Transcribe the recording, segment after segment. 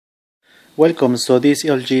Welcome. So this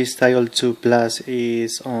LG Style 2 Plus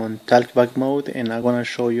is on talkback mode, and I'm gonna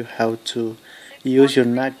show you how to use your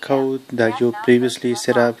NAC code that you previously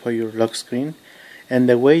set up for your lock screen. And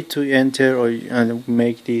the way to enter or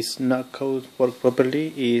make this NAC code work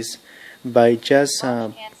properly is by just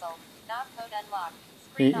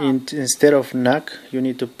instead of NAC, you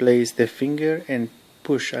need to place the finger and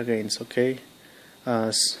push against. Okay,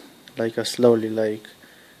 like slowly, like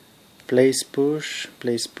place push,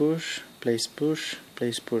 place push, place push,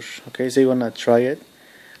 place push. Okay, so you're gonna try it.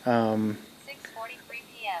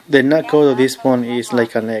 The NAC code of this phone is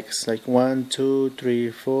like an X, like 1, 2,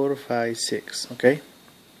 3, 4, 5, 6. Okay,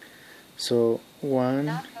 so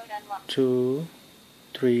 1, 2,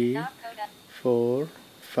 3, 4,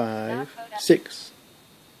 5, 6.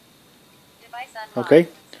 Okay,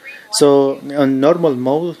 so on normal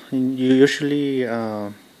mode, you usually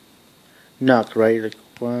knock, right? Like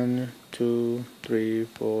 1, 2, 3,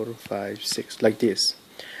 4, 5, 6, like this.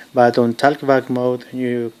 But on talkback mode,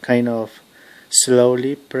 you kind of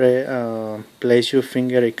slowly place your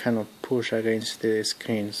finger and kind of push against the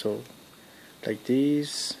screen. So like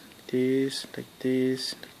this, like this, like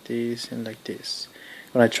this, and like this.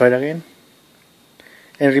 When I try it again,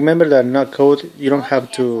 and remember that NAC code, you don't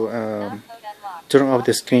have to turn off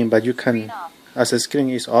the screen, but you can, as the screen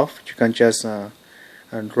is off, you can just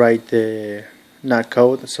write the NAC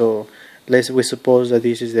code. So we suppose that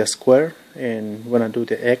this is the square, and we're gonna do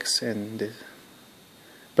the X and the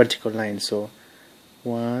vertical line. So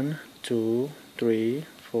 1, 2, 3,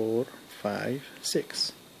 4, 5,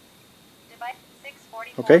 6.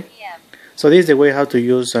 Okay, so this is the way how to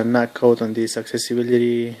use a NAC code on this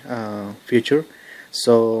accessibility feature.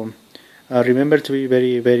 So remember to be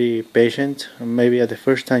very patient. Maybe at the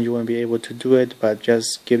first time you won't be able to do it, but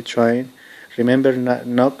just keep trying. Remember, not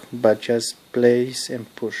knock, but just place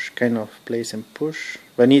and push, kind of place and push.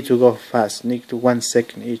 But need to go fast, need to 1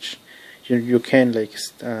 second each. You can like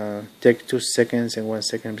take 2 seconds and 1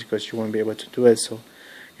 second because you won't be able to do it. So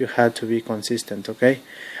you have to be consistent. Okay,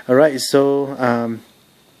 all right. So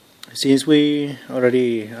since we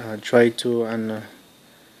already tried to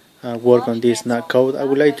work on this NAC code, I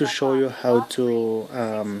would like to show you how to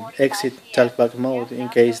exit talkback mode in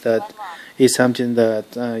case that is something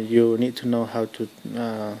that you need to know how to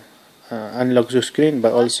unlock your screen,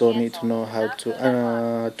 but also need to know how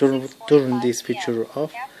to turn this feature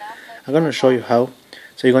off. I'm gonna show you how.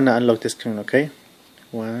 So you're gonna unlock the screen. Okay,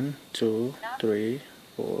 1, 2, 3,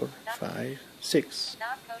 4, 5, 6.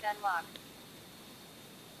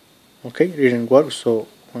 Okay, it didn't work. So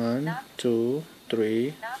 1, 2,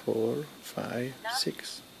 3, 4, 5,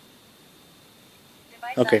 6.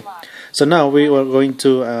 Okay, so now we are going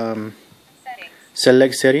to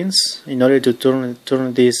select settings in order to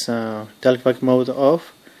turn this talkback mode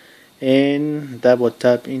off, and double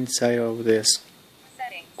tap inside of the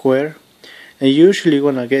square, and usually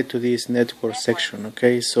you're gonna get to this network section.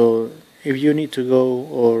 Okay, so if you need to go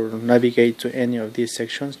or navigate to any of these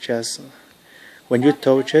sections, just when you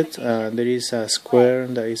touch it, there is a square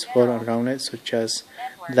that is for around it, so just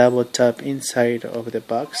double tap inside of the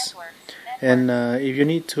box. And if you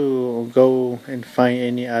need to go and find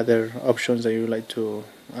any other options that you would like to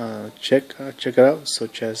check it out,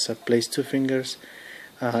 such as place 2 fingers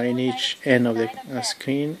in each end of the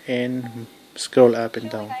screen and scroll up and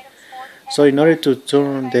down. So in order to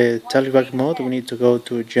turn the talkback mode, we need to go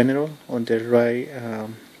to General on the right,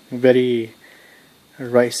 very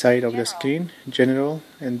right side of the screen, General,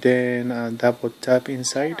 and then double tap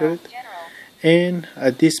inside it. And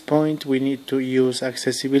at this point we need to use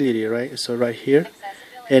accessibility, right? So right here,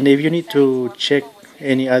 and if you need to check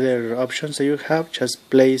any other options that you have, just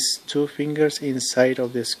place 2 fingers inside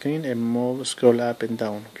of the screen and scroll up and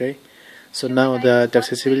down. Okay, so now the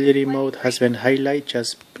accessibility mode has been highlighted.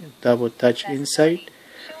 Just double touch inside,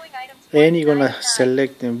 and you're gonna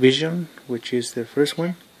select the vision, which is the first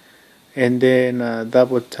one, and then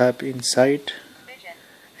double tap inside,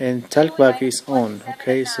 and talkback is on.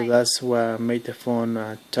 Okay, so that's what made the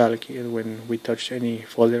phone talk when we touch any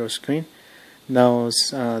folder or screen. Now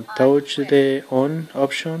touch the on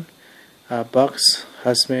option, box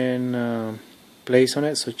has been placed on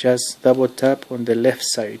it, so just double tap on the left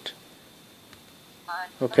side.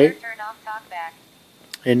 Okay,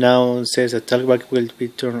 and now it says that talkback will be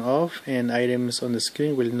turned off and items on the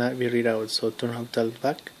screen will not be read out. So turn off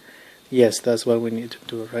talkback. Yes, that's what we need to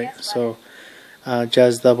do, right? So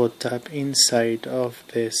just double tap inside of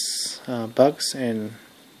this box, and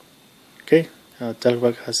okay,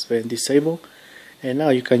 talkback has been disabled, and now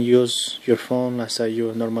you can use your phone as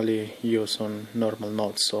you normally use on normal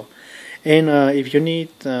mode. So And if you need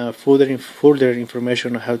further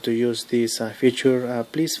information on how to use this feature,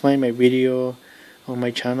 please find my video on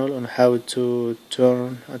my channel on how to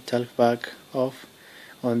turn a talkback off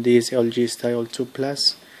on this LG Stylo 2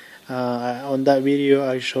 Plus. On that video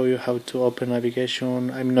I show you how to open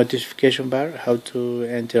notification bar, how to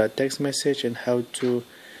enter a text message, and how to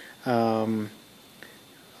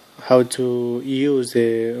use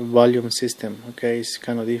the volume system. Okay, it's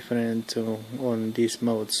kind of different on this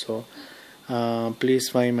mode, so please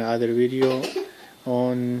find my other video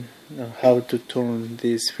on how to turn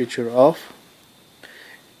this feature off.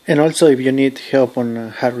 And also, if you need help on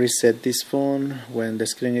how to reset this phone when the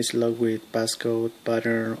screen is locked with passcode,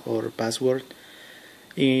 pattern, or password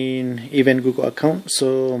in even Google account,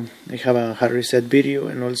 so I have a hard reset video,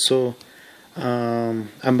 and also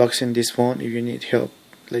unboxing this phone if you need help,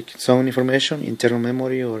 like some information, internal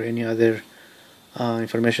memory, or any other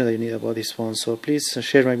information that you need about this phone. So please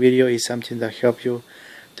share my video. It's something that help you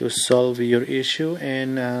to solve your issue,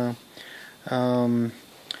 and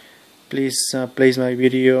please place my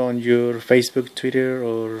video on your Facebook, Twitter,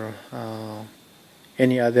 or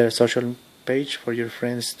any other social page for your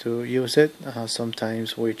friends to use it.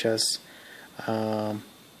 Sometimes we just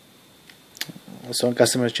some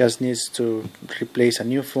customers just needs to replace a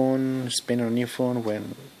new phone, spend on a new phone,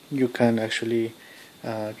 when you can actually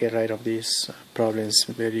get rid of these problems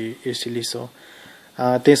very easily. So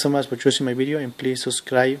thanks so much for choosing my video, and please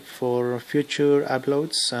subscribe for future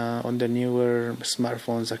uploads on the newer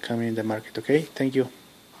smartphones that come in the market. Okay, thank you.